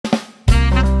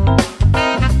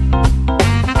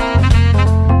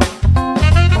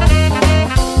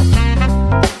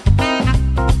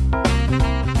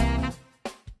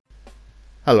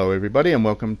Hello everybody and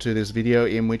welcome to this video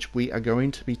in which we are going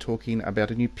to be talking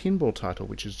about a new pinball title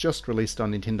which is just released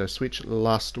on Nintendo Switch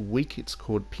last week. It's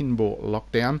called Pinball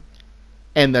Lockdown,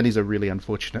 and that is a really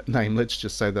unfortunate name. Let's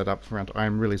just say that up front.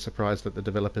 I'm really surprised that the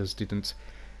developers didn't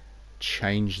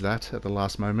change that at the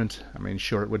last moment. I mean,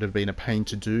 sure, it would have been a pain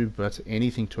to do, but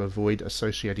anything to avoid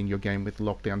associating your game with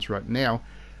lockdowns right now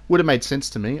would have made sense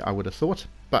to me, I would have thought,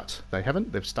 but they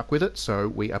haven't. They've stuck with it, so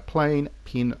we are playing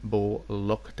Pinball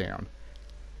Lockdown.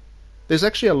 There's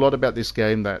actually a lot about this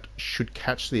game that should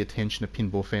catch the attention of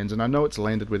pinball fans, and I know it's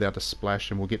landed without a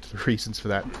splash, and we'll get to the reasons for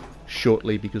that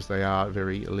shortly because they are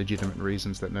very legitimate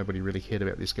reasons that nobody really cared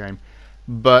about this game.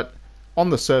 But on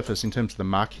the surface, in terms of the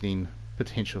marketing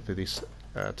potential for this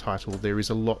title, there is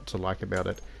a lot to like about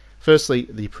it. Firstly,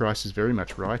 the price is very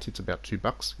much right. It's about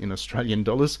 $2 in Australian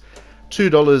dollars.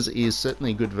 $2 is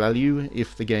certainly good value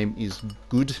if the game is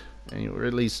good, or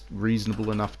at least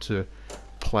reasonable enough to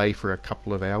play for a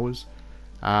couple of hours.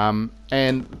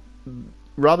 And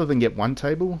rather than get one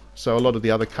table, so a lot of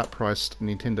the other cut-priced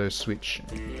Nintendo Switch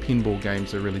pinball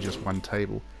games are really just one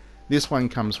table. This one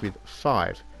comes with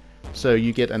 5. So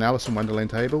you get an Alice in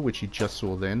Wonderland table, which you just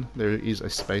saw then. There is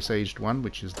a space-aged one,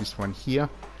 which is this one here.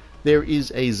 There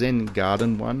is a Zen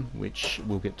Garden one, which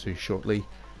we'll get to shortly.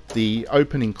 The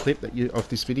opening clip of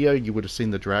this video, you would have seen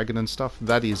the dragon and stuff.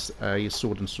 That is a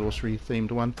sword and sorcery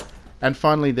themed one. And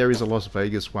finally, there is a Las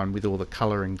Vegas one with all the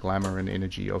colour and glamour and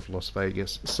energy of Las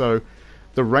Vegas. So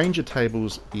the range of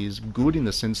tables is good in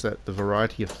the sense that the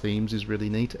variety of themes is really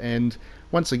neat. And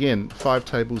once again, 5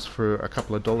 tables for a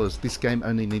couple of dollars. This game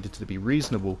only needed to be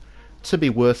reasonable to be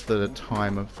worth the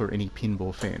time for any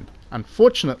pinball fan.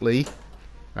 Unfortunately,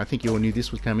 I think you all knew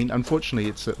this was coming, unfortunately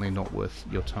it's certainly not worth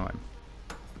your time.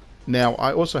 Now,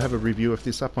 I also have a review of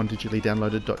this up on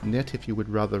digitallydownloaded.net if you would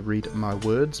rather read my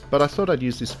words, but I thought I'd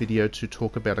use this video to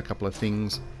talk about a couple of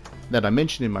things that I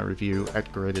mentioned in my review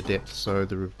at greater depth, so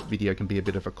the video can be a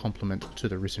bit of a complement to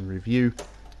the written review,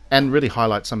 and really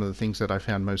highlight some of the things that I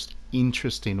found most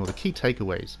interesting, or the key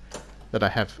takeaways that I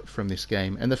have from this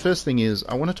game. And the first thing is,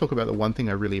 I want to talk about the one thing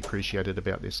I really appreciated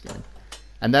about this game,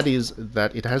 and that is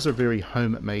that it has a very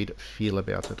homemade feel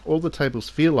about it. All the tables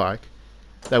feel like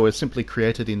they were simply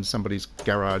created in somebody's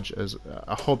garage as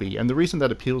a hobby, and the reason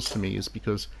that appeals to me is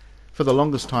because for the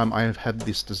longest time I have had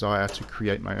this desire to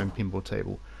create my own pinball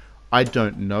table. I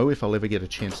don't know if I'll ever get a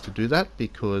chance to do that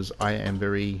because I am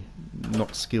very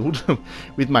not skilled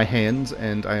with my hands,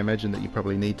 and I imagine that you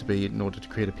probably need to be in order to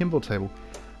create a pinball table,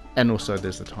 and also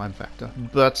there's the time factor.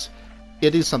 But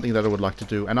it is something that I would like to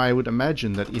do, and I would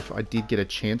imagine that if I did get a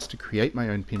chance to create my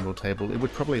own pinball table, it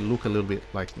would probably look a little bit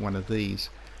like one of these.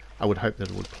 I would hope that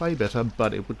it would play better,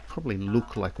 but it would probably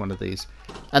look like one of these.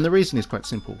 And the reason is quite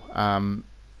simple.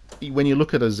 When you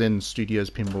look at a Zen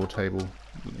Studios pinball table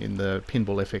in the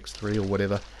Pinball FX3 or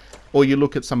whatever, or you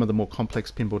look at some of the more complex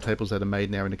pinball tables that are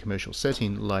made now in a commercial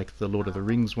setting, like the Lord of the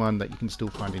Rings one that you can still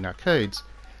find in arcades,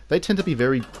 they tend to be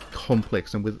very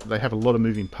complex, and they have a lot of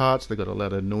moving parts, they've got a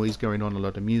lot of noise going on, a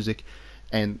lot of music,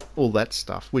 and all that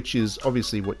stuff, which is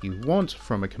obviously what you want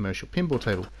from a commercial pinball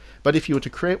table. But if you were to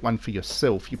create one for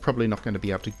yourself, you're probably not going to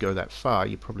be able to go that far.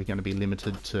 You're probably going to be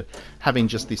limited to having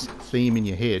just this theme in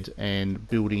your head and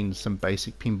building some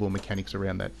basic pinball mechanics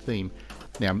around that theme.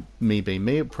 Now, me being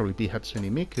me, it would probably be Hatsune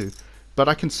Miku, but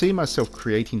I can see myself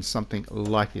creating something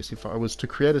like this. If I was to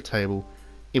create a table,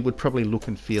 it would probably look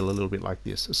and feel a little bit like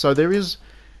this. So there is,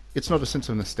 it's not a sense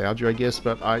of nostalgia, I guess,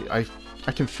 but I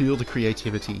can feel the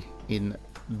creativity in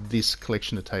this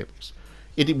collection of tables.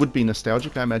 It would be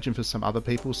nostalgic, I imagine, for some other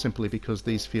people, simply because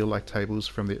these feel like tables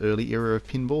from the early era of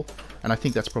pinball, and I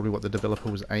think that's probably what the developer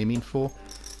was aiming for.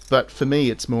 But for me,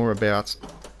 it's more about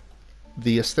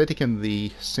the aesthetic and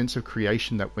the sense of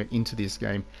creation that went into this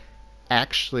game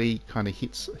actually kind of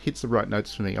hits the right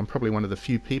notes for me. I'm probably one of the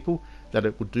few people that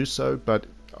it would do so, but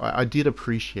I did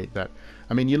appreciate that.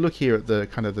 I mean, you look here at the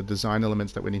kind of the design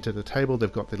elements that went into the table.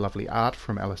 They've got the lovely art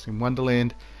from Alice in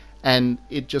Wonderland, and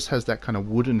it just has that kind of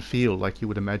wooden feel, like you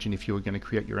would imagine if you were going to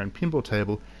create your own pinball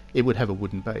table, it would have a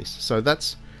wooden base. So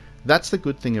that's the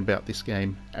good thing about this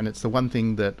game, and it's the one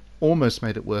thing that almost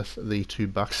made it worth the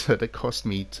 $2 that it cost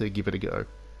me to give it a go.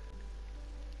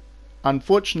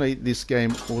 Unfortunately, this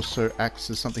game also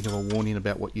acts as something of a warning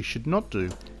about what you should not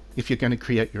do if you're going to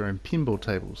create your own pinball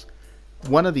tables.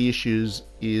 One of the issues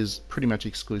is pretty much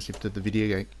exclusive to the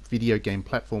video game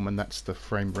platform, and that's the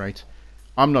frame rate.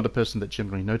 I'm not a person that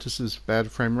generally notices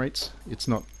bad frame rates. It's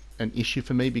not an issue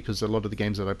for me because a lot of the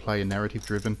games that I play are narrative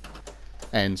driven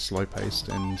and slow paced,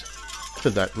 and for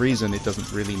that reason it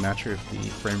doesn't really matter if the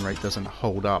frame rate doesn't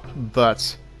hold up.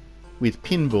 But with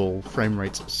pinball, frame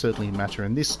rates certainly matter,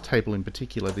 and this table in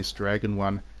particular, this dragon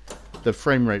one, the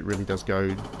frame rate really does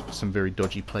go some very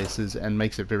dodgy places and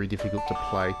makes it very difficult to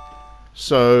play.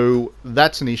 So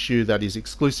that's an issue that is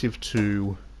exclusive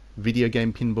to video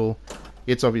game pinball.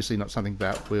 It's obviously not something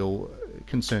that will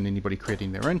concern anybody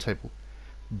creating their own table.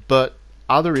 But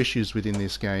other issues within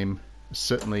this game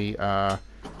certainly are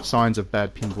signs of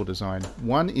bad pinball design.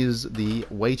 One is the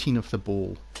weighting of the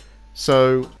ball.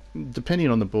 So depending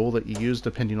on the ball that you use,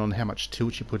 depending on how much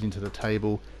tilt you put into the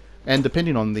table, and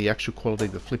depending on the actual quality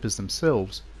of the flippers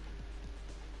themselves,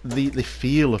 the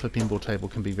feel of a pinball table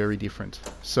can be very different.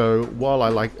 So while I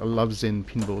love Zen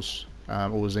Pinballs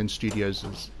or Zen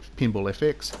Studios' Pinball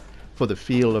FX for the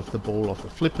feel of the ball off the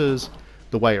flippers,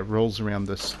 the way it rolls around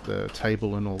the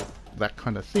table and all that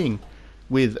kind of thing,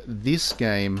 with this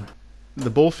game the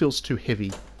ball feels too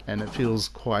heavy and it feels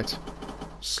quite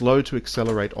slow to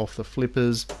accelerate off the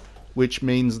flippers, which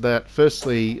means that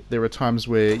firstly there are times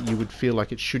where you would feel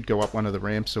like it should go up one of the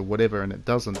ramps or whatever and it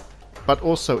doesn't, but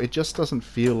also it just doesn't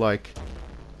feel like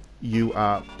you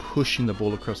are pushing the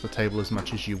ball across the table as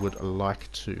much as you would like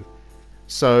to.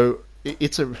 So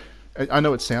I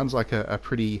know it sounds like a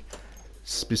pretty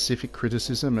specific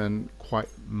criticism and quite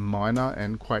minor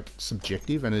and quite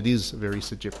subjective, and it is a very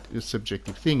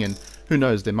subjective thing, and who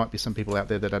knows, there might be some people out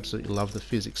there that absolutely love the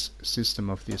physics system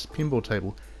of this pinball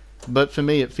table, but for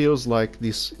me it feels like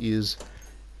this is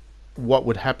what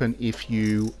would happen if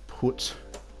you put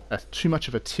too much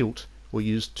of a tilt or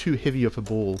use too heavy of a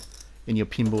ball in your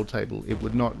pinball table. It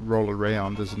would not roll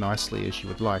around as nicely as you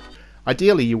would like.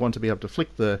 Ideally you want to be able to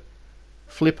flick the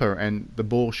flipper and the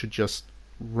ball should just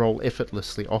roll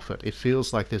effortlessly off it. It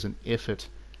feels like there's an effort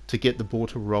to get the ball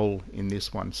to roll in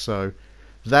this one. So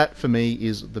that for me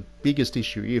is the biggest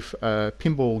issue. If a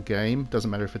pinball game,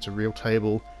 doesn't matter if it's a real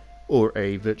table or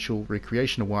a virtual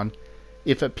recreational one,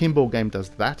 if a pinball game does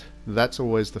that, that's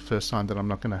always the first sign that I'm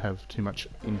not going to have too much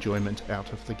enjoyment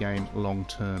out of the game long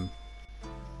term.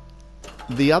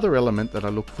 The other element that I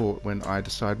look for when I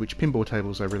decide which pinball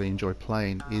tables I really enjoy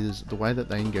playing is the way that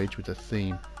they engage with the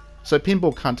theme. So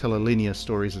pinball can't tell a linear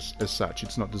story as such.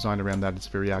 It's not designed around that. It's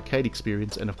a very arcade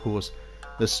experience, and of course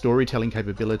the storytelling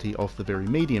capability of the very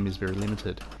medium is very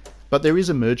limited. But there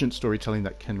is emergent storytelling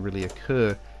that can really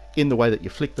occur in the way that you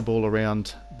flick the ball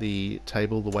around the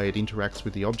table, the way it interacts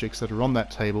with the objects that are on that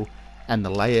table, and the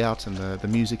layout and the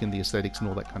music and the aesthetics and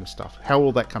all that kind of stuff. How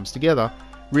all that comes together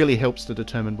really helps to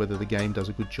determine whether the game does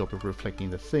a good job of reflecting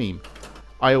the theme.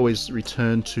 I always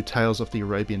return to Tales of the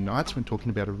Arabian Nights when talking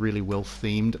about a really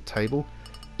well-themed table.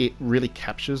 It really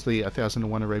captures the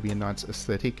 1001 Arabian Nights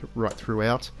aesthetic right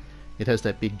throughout. It has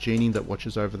that big genie that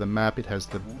watches over the map, it has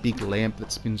the big lamp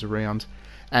that spins around,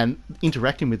 and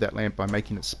interacting with that lamp by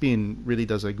making it spin really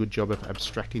does a good job of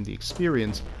abstracting the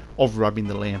experience of rubbing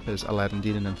the lamp as Aladdin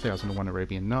did in 1001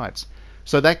 Arabian Nights.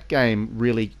 So that game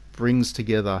really brings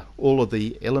together all of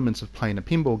the elements of playing a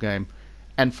pinball game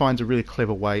and finds a really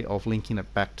clever way of linking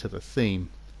it back to the theme.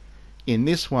 In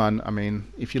this one, I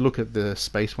mean, if you look at the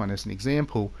space one as an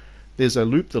example, there's a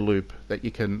loop-the-loop that you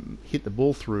can hit the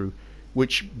ball through,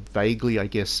 which vaguely, I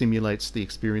guess, simulates the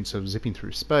experience of zipping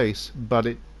through space, but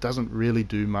it doesn't really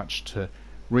do much to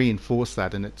reinforce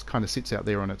that, and it kind of sits out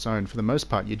there on its own. For the most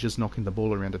part, you're just knocking the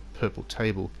ball around a purple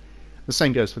table. The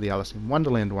same goes for the Alice in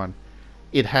Wonderland one.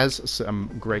 It has some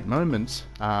great moments,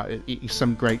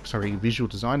 some great visual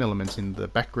design elements in the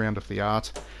background of the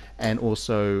art, and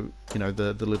also, you know,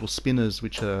 the little spinners,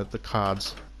 which are the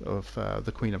cards of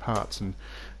the Queen of Hearts, and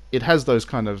it has those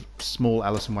kind of small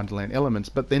Alice in Wonderland elements,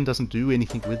 but then doesn't do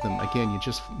anything with them. Again, you're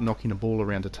just knocking a ball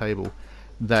around a table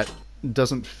that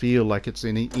doesn't feel like it's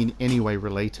in any way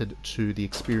related to the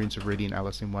experience of reading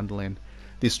Alice in Wonderland.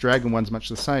 This dragon one's much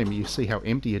the same. You see how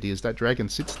empty it is. That dragon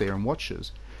sits there and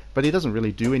watches, but he doesn't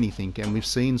really do anything, and we've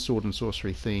seen sword and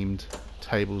sorcery themed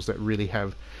tables that really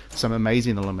have some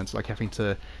amazing elements, like having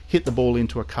to hit the ball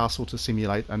into a castle to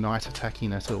simulate a knight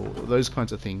attacking it, or those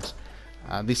kinds of things.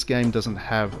 This game doesn't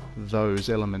have those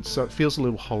elements, so it feels a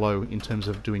little hollow in terms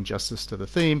of doing justice to the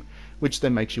theme, which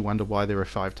then makes you wonder why there are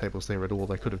 5 tables there at all.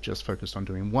 They could have just focused on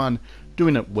doing one,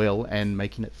 doing it well, and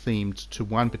making it themed to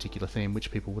one particular theme,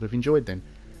 which people would have enjoyed then.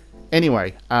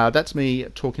 Anyway, that's me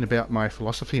talking about my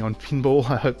philosophy on pinball.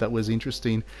 I hope that was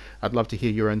interesting. I'd love to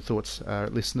hear your own thoughts,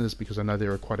 listeners, because I know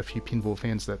there are quite a few pinball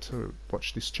fans that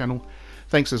watch this channel.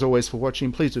 Thanks as always for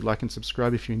watching. Please do like and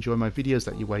subscribe if you enjoy my videos.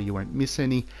 That way you won't miss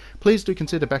any. Please do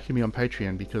consider backing me on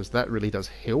Patreon, because that really does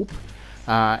help.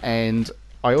 And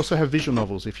I also have visual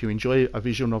novels. If you enjoy a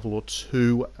visual novel or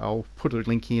two, I'll put a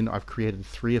link in. I've created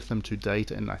 3 of them to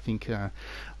date, and I think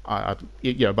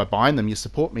by buying them you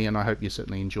support me, and I hope you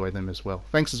certainly enjoy them as well.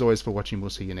 Thanks as always for watching.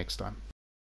 We'll see you next time.